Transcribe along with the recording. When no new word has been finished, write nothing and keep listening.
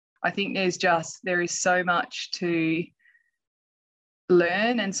I think there is so much to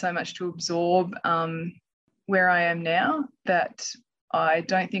learn and so much to absorb where I am now that I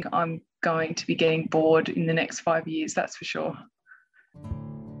don't think I'm going to be getting bored in the next 5 years, that's for sure.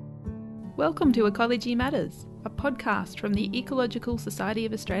 Welcome to Ecology Matters, a podcast from the Ecological Society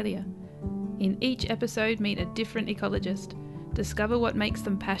of Australia. In each episode, meet a different ecologist, discover what makes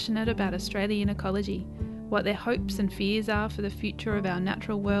them passionate about Australian ecology, what their hopes and fears are for the future of our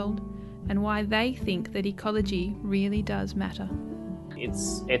natural world, and why they think that ecology really does matter.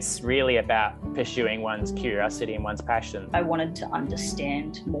 It's really about pursuing one's curiosity and one's passion. I wanted to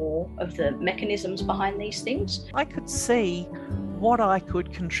understand more of the mechanisms behind these things. I could see what I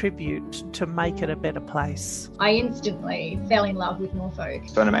could contribute to make it a better place. I instantly fell in love with Norfolk.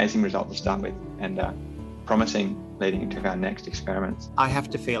 It's an amazing result to start with and promising leading into our next experiments. I have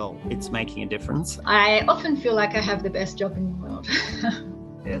to feel it's making a difference. I often feel like I have the best job in the world.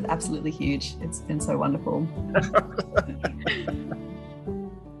 It's absolutely huge. It's been so wonderful.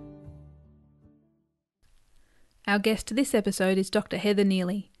 Our guest this episode is Dr. Heather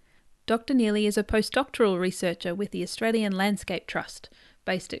Neely. Dr. Neely is a postdoctoral researcher with the Australian Landscape Trust,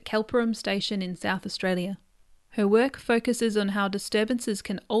 based at Calperum Station in South Australia. Her work focuses on how disturbances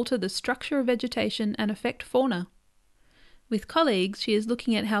can alter the structure of vegetation and affect fauna. With colleagues, she is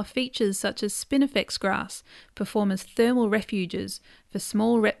looking at how features such as spinifex grass perform as thermal refuges for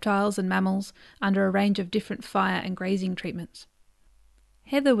small reptiles and mammals under a range of different fire and grazing treatments.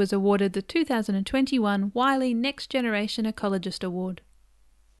 Heather was awarded the 2021 Wiley Next Generation Ecologist Award.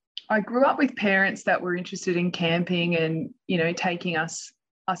 I grew up with parents that were interested in camping and, taking us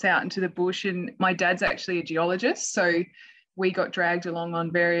out into the bush. And my dad's actually a geologist, so we got dragged along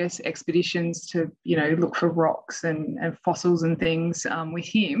on various expeditions to, look for rocks and fossils and things with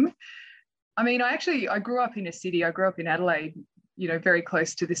him. I mean, I grew up in a city. I grew up in Adelaide, very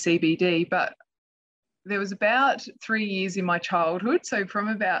close to the CBD, but there was about 3 years in my childhood. So from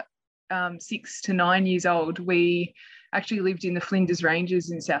about 6 to 9 years old, we actually lived in the Flinders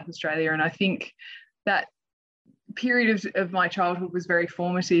Ranges in South Australia. And I think that period of my childhood was very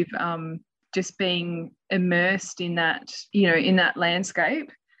formative, just being immersed in that, in that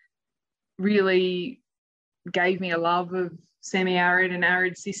landscape really gave me a love of semi-arid and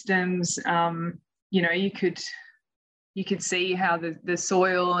arid systems. You could see how the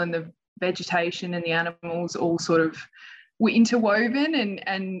soil and the vegetation and the animals all sort of were interwoven,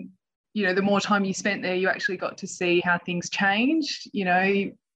 and the more time you spent there, you actually got to see how things changed,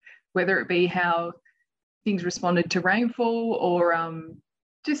 whether it be how things responded to rainfall or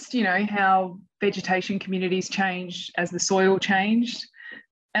just, how vegetation communities changed as the soil changed.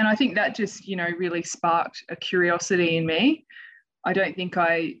 And I think that just, really sparked a curiosity in me. I don't think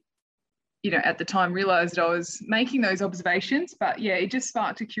I, at the time realised I was making those observations, but yeah, it just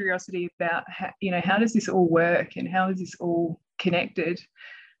sparked a curiosity about, how does this all work and how is this all connected?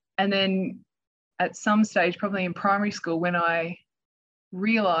 And then at some stage, probably in primary school, when I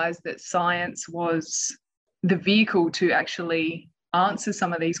realised that science was the vehicle to actually answer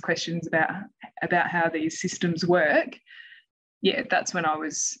some of these questions about how these systems work, yeah, that's when I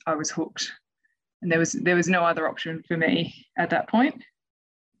was hooked. And there was no other option for me at that point.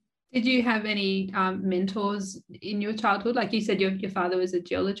 Did you have any mentors in your childhood? Like you said, your father was a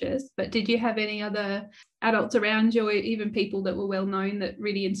geologist, but did you have any other adults around you or even people that were well known that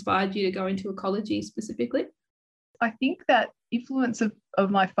really inspired you to go into ecology specifically? I think that influence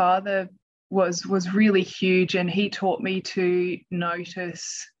of my father was really huge, and he taught me to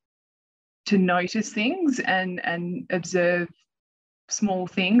notice things and observe small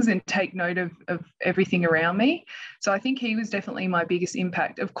things and take note of everything around me. So I think he was definitely my biggest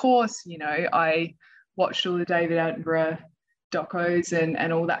impact. Of course, I watched all the David Attenborough docos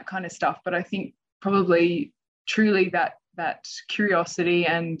and all that kind of stuff, but I think probably truly that curiosity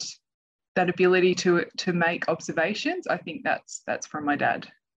and that ability to make observations, I think that's from my dad.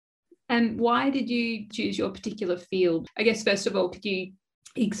 And why did you choose your particular field? I guess, first of all, could you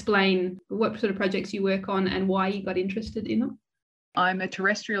explain what sort of projects you work on and why you got interested in them? I'm a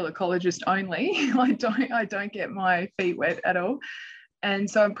terrestrial ecologist only. I don't get my feet wet at all. And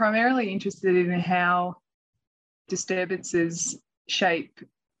so I'm primarily interested in how disturbances shape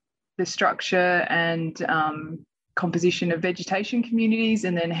the structure and composition of vegetation communities,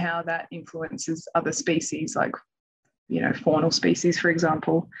 and then how that influences other species, like, faunal species, for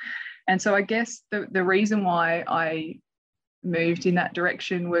example. And so I guess the reason why I moved in that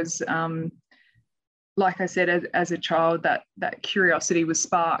direction was, like I said, as a child, that curiosity was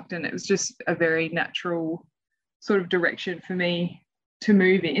sparked, and it was just a very natural sort of direction for me to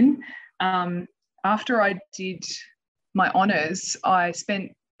move in. After I did my honours, I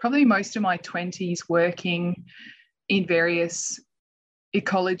spent probably most of my 20s working in various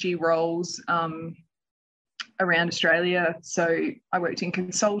ecology roles around Australia. So I worked in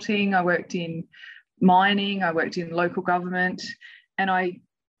consulting, I worked in mining, I worked in local government, and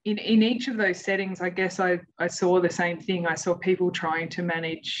in each of those settings, I guess I saw the same thing. I saw people trying to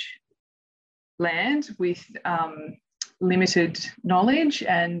manage land with limited knowledge,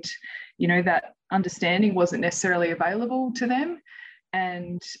 and that understanding wasn't necessarily available to them.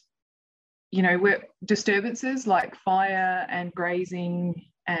 And disturbances like fire and grazing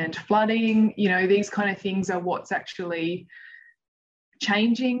and flooding, these kind of things are what's actually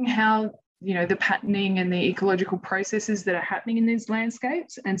changing how the patterning and the ecological processes that are happening in these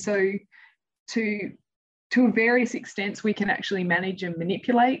landscapes. And so to various extents, we can actually manage and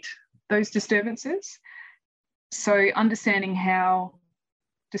manipulate those disturbances. So understanding how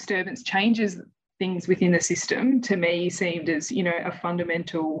disturbance changes things within the system, to me, seemed as, a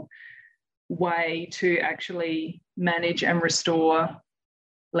fundamental way to actually manage and restore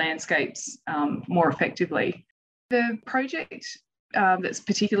landscapes more effectively. The project that's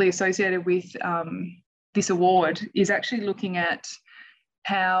particularly associated with this award is actually looking at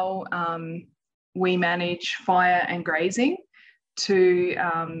how we manage fire and grazing to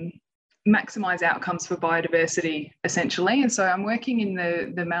maximise outcomes for biodiversity, essentially. And so I'm working in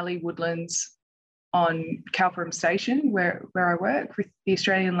the mallee woodlands on Calperum Station, where I work with the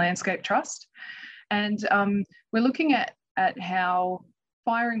Australian Landscape Trust. And we're looking at how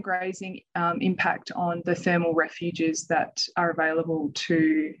fire and grazing impact on the thermal refuges that are available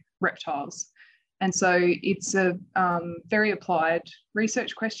to reptiles. And so it's a very applied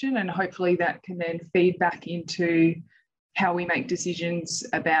research question, and hopefully that can then feed back into how we make decisions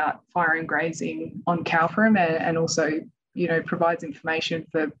about fire and grazing on Calperum, and also, provides information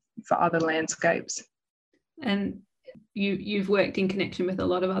for other landscapes. And you've worked in connection with a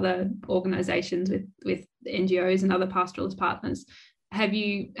lot of other organisations, with NGOs and other pastoralist partners. Have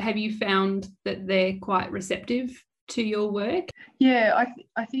you found that they're quite receptive to your work? Yeah,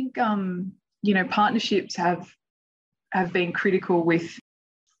 I think partnerships have been critical with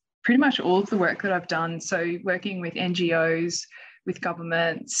pretty much all of the work that I've done. So working with NGOs, with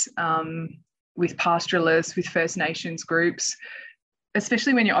governments, with pastoralists, with First Nations groups,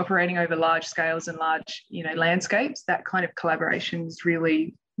 especially when you're operating over large scales and large landscapes, that kind of collaboration is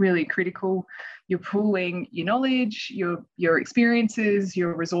really, really critical. You're pooling your knowledge, your experiences,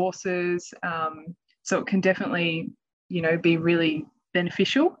 your resources. So it can definitely, be really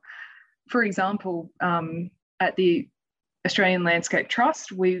beneficial. For example, at the Australian Landscape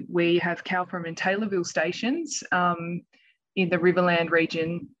Trust, we have Calperum and Taylorville stations in the Riverland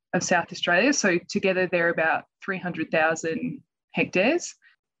region of South Australia. So together they're about 300,000 hectares.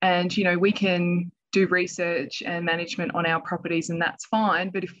 And, we can do research and management on our properties, and that's fine.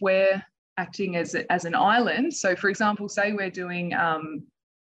 But if we're acting as an island, so for example, say we're doing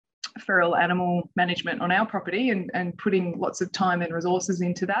feral animal management on our property and putting lots of time and resources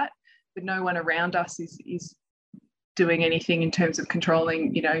into that, but no one around us is doing anything in terms of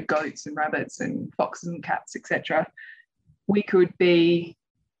controlling, goats and rabbits and foxes and cats, etc. We could be,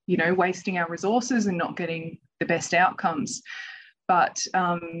 wasting our resources and not getting the best outcomes. But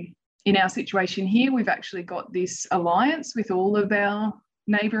in our situation here, we've actually got this alliance with all of our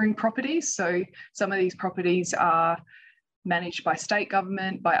neighbouring properties. So some of these properties are managed by state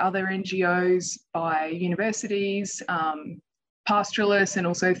government, by other NGOs, by universities, pastoralists, and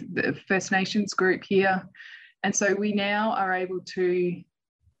also the First Nations group here. And so we now are able to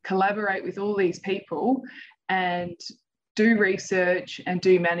collaborate with all these people and do research and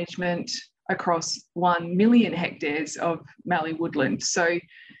do management across 1 million hectares of mallee woodland. So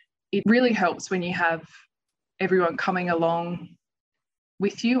it really helps when you have everyone coming along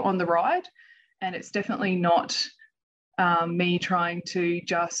with you on the ride. And it's definitely not me trying to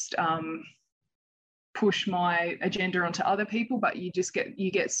just push my agenda onto other people, but you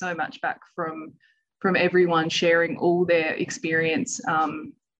get so much back from everyone sharing all their experience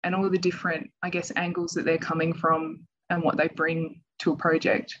and all the different, angles that they're coming from and what they bring to a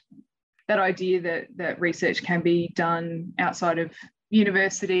project. That idea that research can be done outside of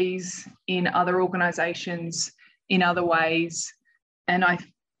universities, in other organisations, in other ways. And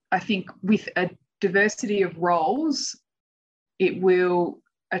I think with a diversity of roles, it will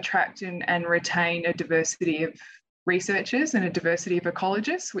attract and retain a diversity of researchers and a diversity of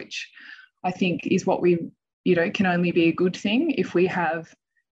ecologists, which I think is what we, can only be a good thing if we have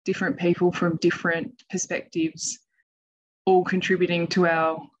different people from different perspectives all contributing to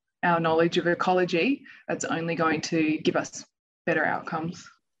our knowledge of ecology. That's only going to give us better outcomes.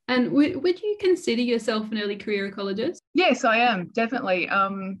 And would you consider yourself an early career ecologist? Yes, I am, definitely.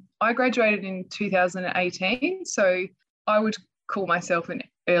 I graduated in 2018, so I would call myself an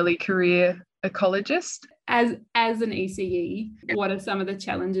early career ecologist. As an ECE, what are some of the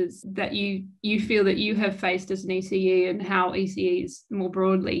challenges that you feel that you have faced as an ECE, and how ECEs more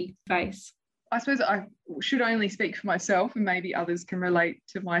broadly face? I suppose I should only speak for myself, and maybe others can relate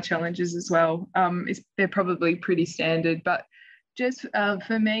to my challenges as well. They're probably pretty standard, but just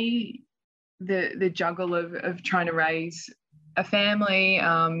for me, the juggle of trying to raise a family,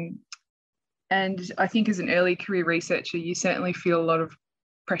 and I think as an early career researcher, you certainly feel a lot of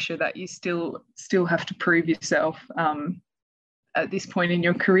pressure that you still have to prove yourself at this point in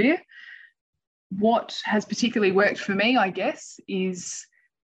your career. What has particularly worked for me, I guess, is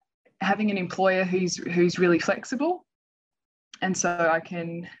having an employer who's really flexible, and so I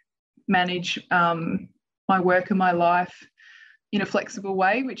can manage my work and my life in a flexible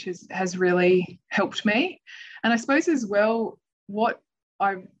way, which has really helped me. And I suppose as well, what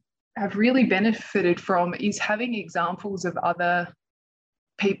I have really benefited from is having examples of other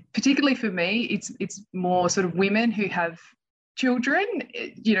people. Particularly for me, it's more sort of women who have children,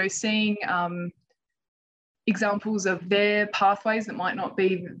 seeing examples of their pathways that might not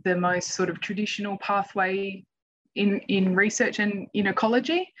be the most sort of traditional pathway in research and in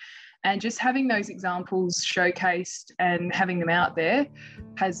ecology. And just having those examples showcased and having them out there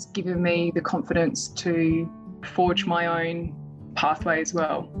has given me the confidence to forge my own pathway as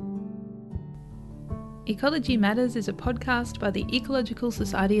well. Ecology Matters is a podcast by the Ecological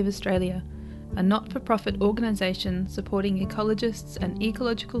Society of Australia, a not-for-profit organisation supporting ecologists and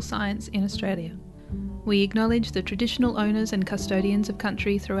ecological science in Australia. We acknowledge the traditional owners and custodians of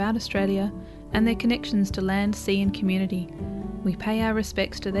country throughout Australia and their connections to land, sea and community. We pay our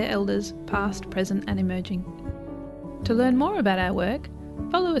respects to their elders, past, present and emerging. To learn more about our work,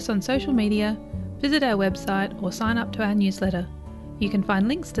 follow us on social media, visit our website or sign up to our newsletter. You can find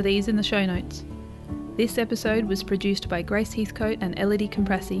links to these in the show notes. This episode was produced by Grace Heathcote and Elodie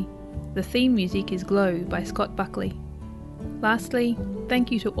Comprassi. The theme music is Glow by Scott Buckley. Lastly,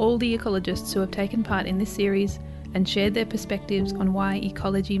 thank you to all the ecologists who have taken part in this series and shared their perspectives on why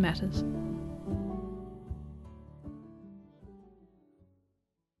ecology matters.